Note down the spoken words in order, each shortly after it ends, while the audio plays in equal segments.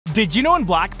Did you know in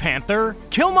Black Panther,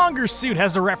 Killmonger's suit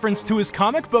has a reference to his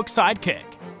comic book sidekick?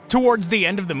 Towards the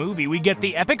end of the movie, we get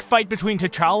the epic fight between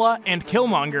T'Challa and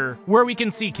Killmonger, where we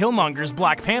can see Killmonger's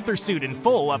Black Panther suit in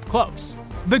full up close.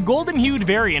 The golden-hued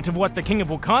variant of what the King of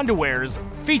Wakanda wears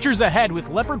features a head with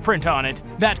leopard print on it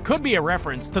that could be a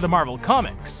reference to the Marvel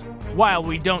Comics. While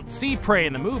we don't see Preyy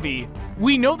in the movie,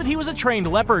 we know that he was a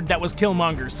trained leopard that was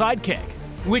Killmonger's sidekick,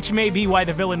 which may be why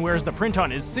the villain wears the print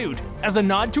on his suit as a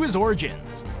nod to his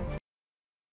origins.